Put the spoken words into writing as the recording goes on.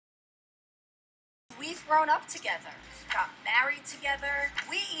We've grown up together, got married together,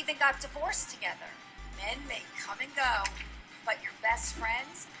 we even got divorced together. Men may come and go, but your best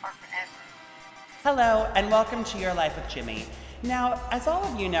friends are forever. Hello, and welcome to Your Life with Jimmy. Now, as all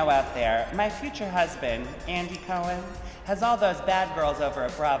of you know out there, my future husband, Andy Cohen, has all those bad girls over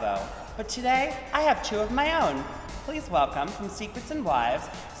at Bravo. But today, I have two of my own. Please welcome, from Secrets and Wives,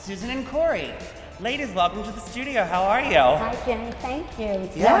 Susan and Cori. Ladies, welcome to the studio. How are you? Hi, Jenny. Thank you.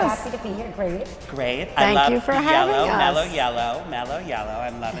 So happy to be here. Great. Great. Thank you for having us. Mellow yellow.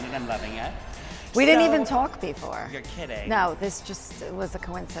 I'm loving it. We didn't even talk before. You're kidding. No, this just was a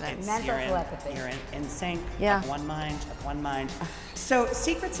coincidence. Mental telepathy. You're in sync. Yeah. Of one mind. So,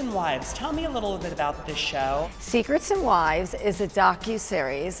 Secrets and Wives, tell me a little bit about this show. Secrets and Wives is a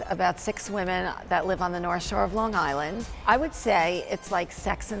docu-series about 6 women that live on the North Shore of Long Island. I would say it's like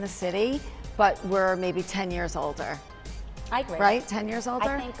Sex and the City, but we're maybe 10 years older. I agree. Right? 10 years older?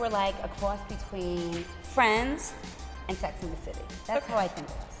 I think we're like a cross between Friends and Sex and the City. That's how I think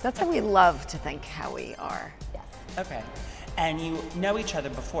of us. That's how we love to think how we are. Yes. Okay. And you know each other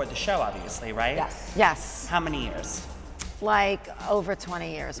before the show, obviously, right? Yes. Yes. How many years? Like over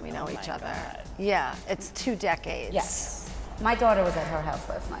 20 years we know each other. God. Yeah, it's 2 decades. Yes. My daughter was at her house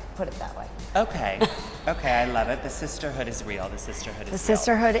last night, put it that way. Okay. Okay, I love it. The sisterhood is real. The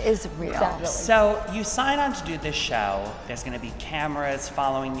sisterhood is real. Definitely. So you sign on to do this show. There's going to be cameras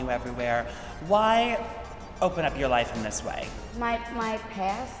following you everywhere. Why open up your life in this way? My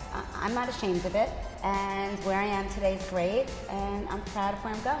past, I'm not ashamed of it, and where I am today is great, and I'm proud of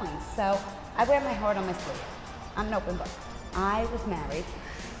where I'm going. So I wear my heart on my sleeve. I'm an open book. I was married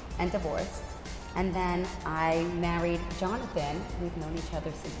and divorced, and then I married Jonathan. We've known each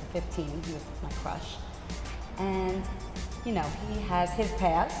other since we're 15. He was my crush. And, you know, he has his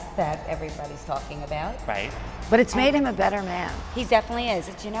past that everybody's talking about. Right. But it's made him a better man. He definitely is.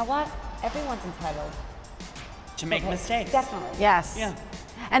 But you know what? Everyone's entitled To make mistakes. Definitely. Yes. Yeah.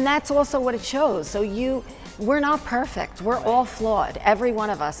 And that's also what it shows. So we're not perfect. We're all flawed, every one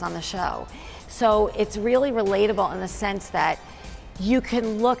of us on the show. So it's really relatable in the sense that you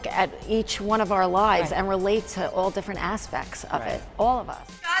can look at each one of our lives and relate to all different aspects of it, all of us.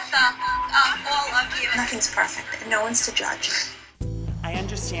 All of you. Nothing's perfect. No one's to judge. I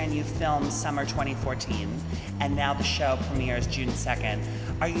understand you filmed summer 2014, and now the show premieres June 2nd.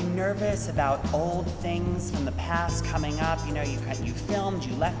 Are you nervous about old things from the past coming up? You know, you filmed,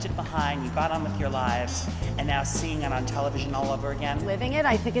 you left it behind, you got on with your lives, and now seeing it on television all over again? Living it,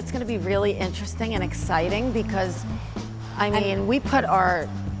 I think it's going to be really interesting and exciting because, I mean, we put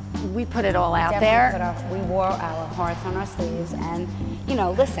it all out there. We wore our hearts on our sleeves, and, you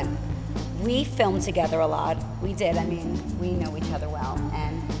know, listen, we filmed together a lot. We did. I mean, we know each other well,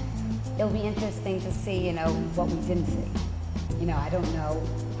 and it'll be interesting to see, you know, what we didn't see. You know, I don't know.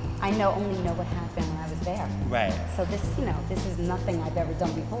 I only know what happened when I was there. Right. So this, you know, this is nothing I've ever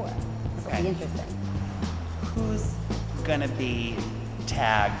done before. So it'll be interesting. Who's gonna be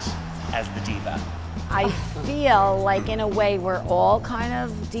tagged as the diva? I feel like in a way we're all kind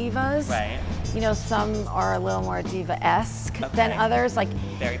of divas. Right. You know, some are a little more diva-esque than others. Like,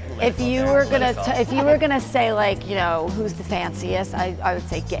 Very political, if you were gonna say like, you know, who's the fanciest, I would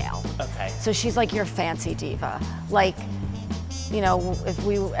say Gail. Okay. So she's like your fancy diva. Like, you know, if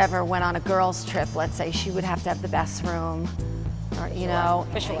we ever went on a girls' trip, let's say, she would have to have the best room, or you know.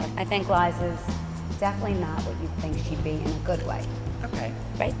 For sure. I think Liza's definitely not what you think she'd be in a good way. Okay.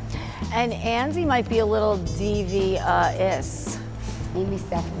 Right? And Andy might be a little diva-is. Amy's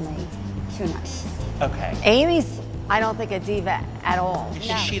definitely too nice. Okay. Amy's, I don't think, a diva at all.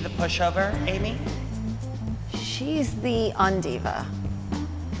 Is she the pushover, Amy? She's the undiva,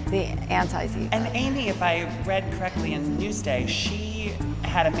 the anti-diva. And Amy, if I read correctly in Newsday, she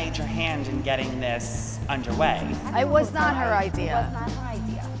had a major hand in getting this underway. It was not her idea. It was not her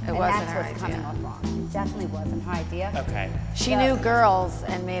idea. It wasn't her that's what's idea. coming off wrong. It definitely wasn't her idea. Okay. She knew girls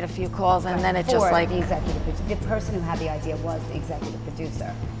and made a few calls, and then it just For like the executive producer. The person who had the idea was the executive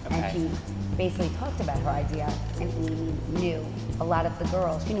producer, and Okay. she basically talked about her idea, and Amy knew a lot of the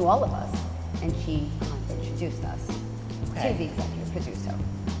girls. She knew all of us, and she introduced us to the executive producer.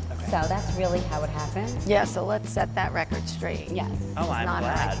 Okay. So that's really how it happened. yeah. So let's set that record straight. Yes. Oh, It's I'm not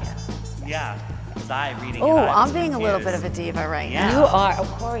her glad. idea. Yeah. Because I reading Oh, it, I was I'm being a little bit of confused. a diva right Yeah. now. You are.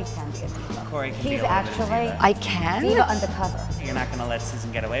 Oh, Cori can be a diva. Cori can be She's a little bit of a actually diva. I can. diva undercover. You're not going to let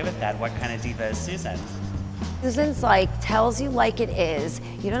Susan get away with that. What kind of diva is Susan? Susan's like, tells you like it is.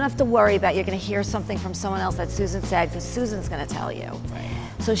 You don't have to worry about you're going to hear something from someone else that Susan said, because Susan's going to tell you. Right.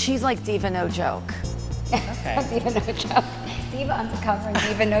 So she's like diva no joke. Okay. Diva no joke. Diva Undercover and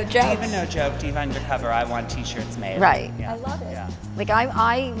Diva No Joke. Diva No Joke, Diva Undercover. I want t-shirts made. Right. Yeah. I love it. Yeah. Like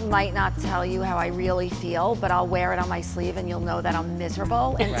I might not tell you how I really feel, but I'll wear it on my sleeve and you'll know that I'm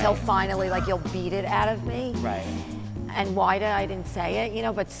miserable until finally like you'll beat it out of me. Right. And why I didn't say it, you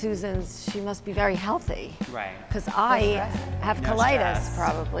know, but she must be very healthy. Right. Because I have No colitis stress.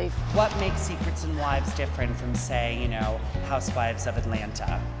 probably. What makes Secrets and Wives different from, say, you know, Housewives of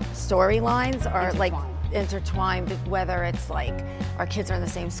Atlanta? Storylines are like Intertwined. intertwined, whether it's like our kids are in the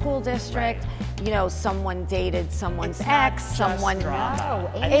same school district, you know, someone dated someone's It's not ex, just someone. drama.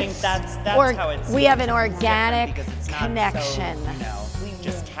 No, I think it's that's or- how it's. we have an it's different organic because it's not connection. So, you know,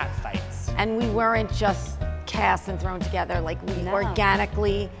 just cat fights. And we weren't just cast and thrown together, like we No.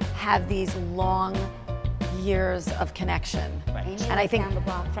 organically have these long years of connection. Right. Amy And I lives think- down the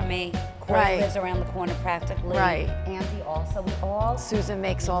block from me. Cori Right. lives around the corner practically. Right. Andy also. We all. Susan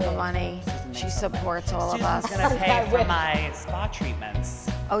makes all the money. Susan She makes all the supports all of us. Susan's gonna pay I for wish. my spa treatments.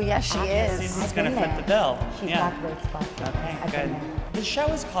 Oh yes, she is. Susan's I've gonna been foot there. the bill. She's Yeah. got great spots. Okay, I've been good. there. The show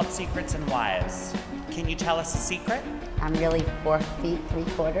is called Secrets and Wives. Can you tell us a secret? I'm really 4 feet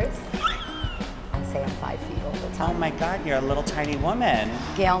 3/4. I say I'm 5 feet all the Oh time. my God, you're a little tiny woman.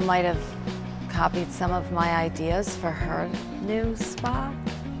 Gail might have copied some of my ideas for her new spot.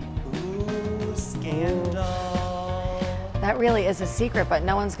 Ooh, scandal. That really is a secret, but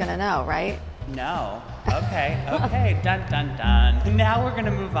no one's gonna know, right? No. Okay, okay, dun dun dun. Now we're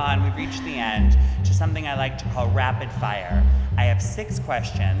gonna move on, we've reached the end, to something I like to call rapid fire. I have 6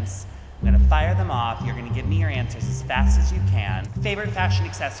 questions. I'm gonna fire them off. You're gonna give me your answers as fast as you can. Favorite fashion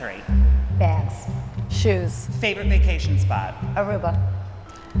accessory? Bags. Shoes, Favorite vacation spot? Aruba.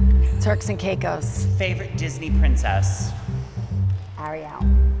 Turks and Caicos. Favorite Disney princess? Ariel.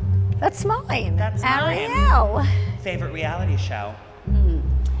 That's mine. That's mine. Ariel. Favorite reality show?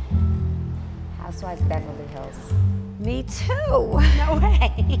 Housewives Beverly Hills. Me too. No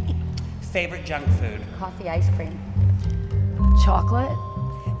way. Favorite junk food? Coffee ice cream. Chocolate.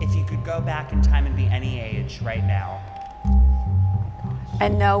 If you could go back in time and be any age right now?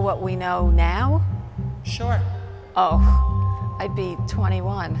 And know what we know now? Sure. Oh, I'd be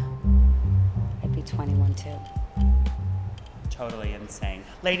 21. I'd be 21 too. Totally insane.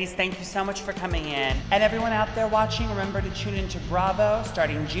 Ladies, thank you so much for coming in. And everyone out there watching, remember to tune into Bravo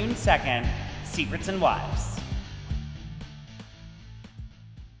starting June 2nd, Secrets and Wives.